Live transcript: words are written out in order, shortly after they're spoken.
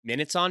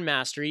Minutes on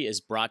Mastery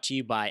is brought to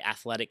you by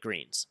Athletic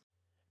Greens.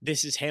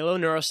 This is Halo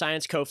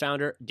Neuroscience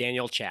co-founder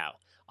Daniel Chow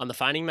on the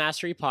Finding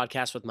Mastery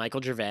podcast with Michael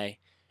Gervais,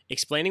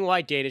 explaining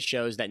why data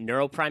shows that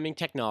neuropriming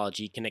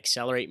technology can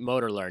accelerate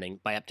motor learning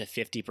by up to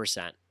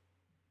 50%.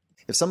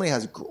 If somebody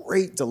has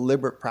great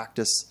deliberate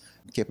practice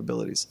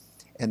capabilities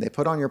and they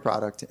put on your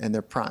product and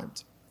they're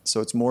primed,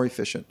 so it's more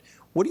efficient,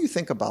 what do you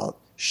think about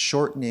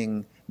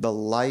shortening the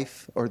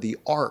life or the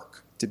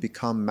arc to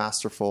become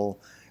masterful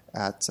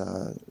at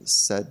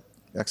said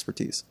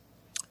expertise?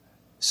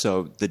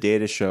 So the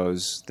data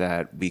shows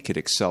that we could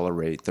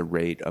accelerate the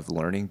rate of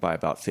learning by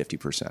about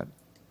 50%.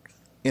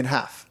 In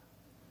half?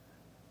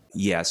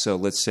 Yeah, so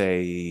let's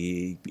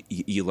say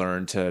you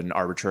learned to an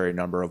arbitrary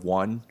number of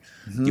 1,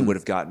 you would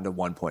have gotten to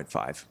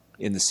 1.5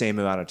 in the same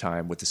amount of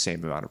time with the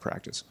same amount of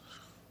practice.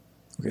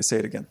 Okay, say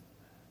it again.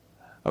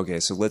 Okay,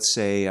 so let's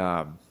say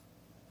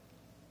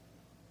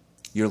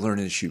you're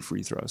learning to shoot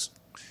free throws.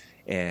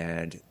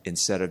 And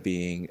instead of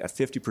being a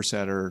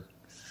 50%er,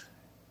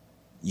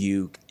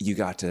 you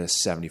got to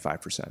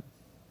 75%.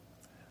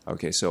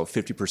 Okay, so a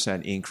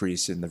 50%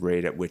 increase in the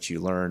rate at which you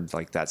learned,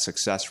 like that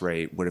success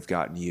rate would have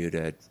gotten you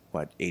to,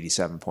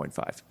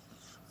 87.5.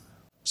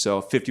 So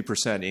a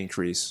 50%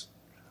 increase.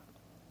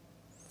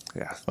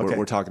 Yeah, okay.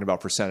 we're talking about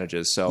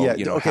percentages. So, yeah,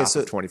 half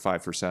of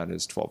 25%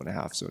 is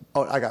 12.5. So.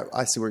 Oh,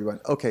 I see where you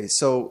went. Okay,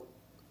 so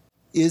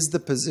is the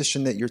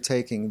position that you're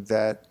taking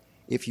that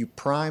if you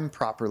prime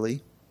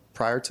properly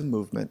prior to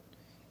movement,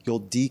 you'll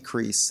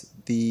decrease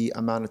the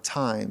amount of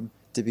time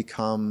to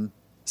become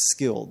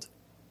skilled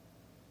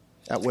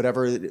at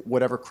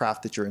whatever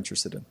craft that you're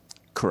interested in?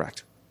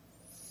 Correct.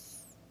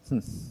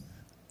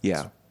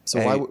 Yeah.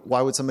 So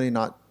why would somebody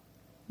not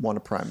want to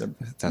prime them?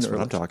 That's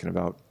what I'm talking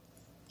about.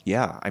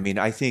 Yeah. I mean,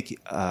 I think,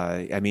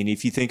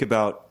 if you think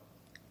about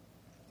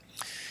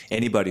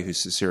anybody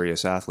who's a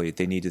serious athlete,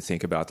 they need to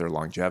think about their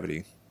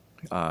longevity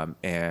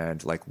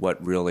and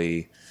what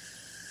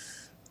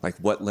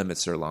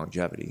limits their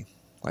longevity?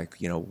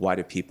 Why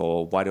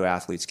do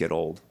athletes get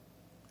old?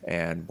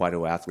 And why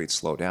do athletes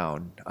slow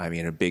down? I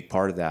mean, a big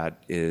part of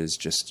that is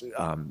just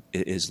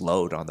is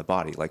load on the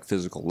body, like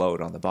physical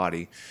load on the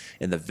body.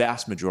 And the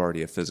vast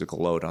majority of physical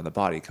load on the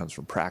body comes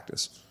from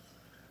practice,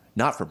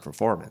 not from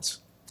performance.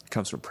 It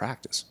comes from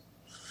practice.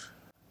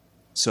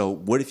 So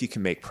what if you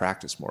can make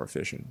practice more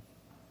efficient,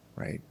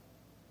 right?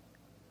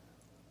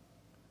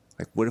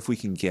 What if we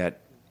can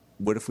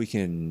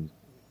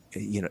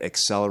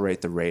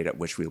accelerate the rate at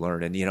which we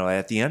learn? And,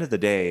 at the end of the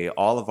day,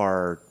 all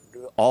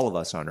of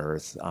us on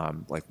earth,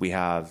 we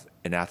have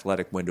an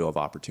athletic window of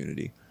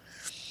opportunity.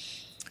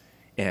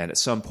 And at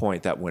some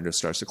point that window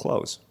starts to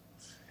close.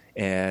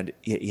 And,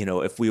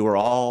 if we were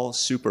all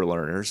super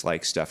learners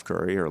like Steph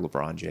Curry or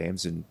LeBron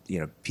James and,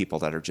 people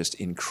that are just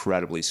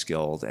incredibly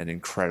skilled and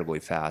incredibly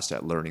fast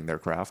at learning their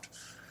craft,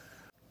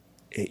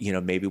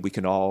 maybe we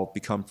can all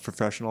become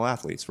professional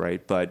athletes,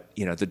 right? But,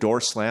 the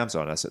door slams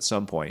on us at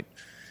some point.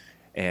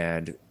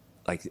 And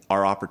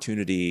our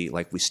opportunity,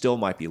 we still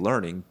might be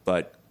learning,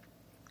 but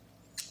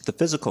the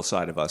physical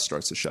side of us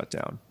starts to shut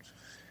down.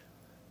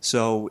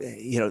 So,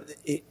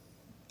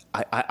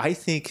 I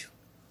think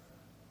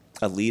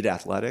elite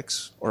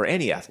athletics or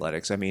any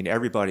athletics,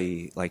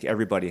 everybody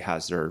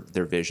has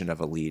their vision of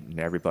elite, and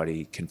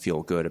everybody can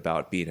feel good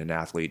about being an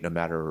athlete no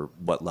matter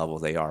what level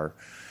they are.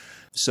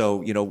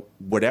 So,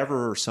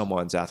 whatever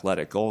someone's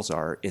athletic goals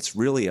are, it's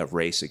really a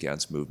race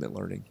against movement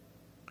learning.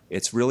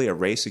 It's really a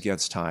race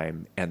against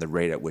time and the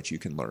rate at which you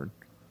can learn.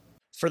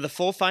 For the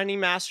full Finding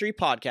Mastery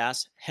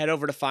podcast, head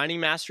over to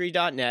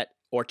findingmastery.net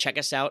or check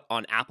us out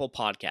on Apple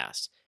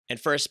Podcasts. And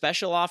for a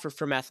special offer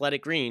from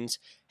Athletic Greens,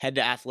 head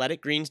to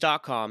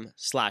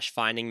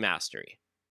athleticgreens.com/findingmastery.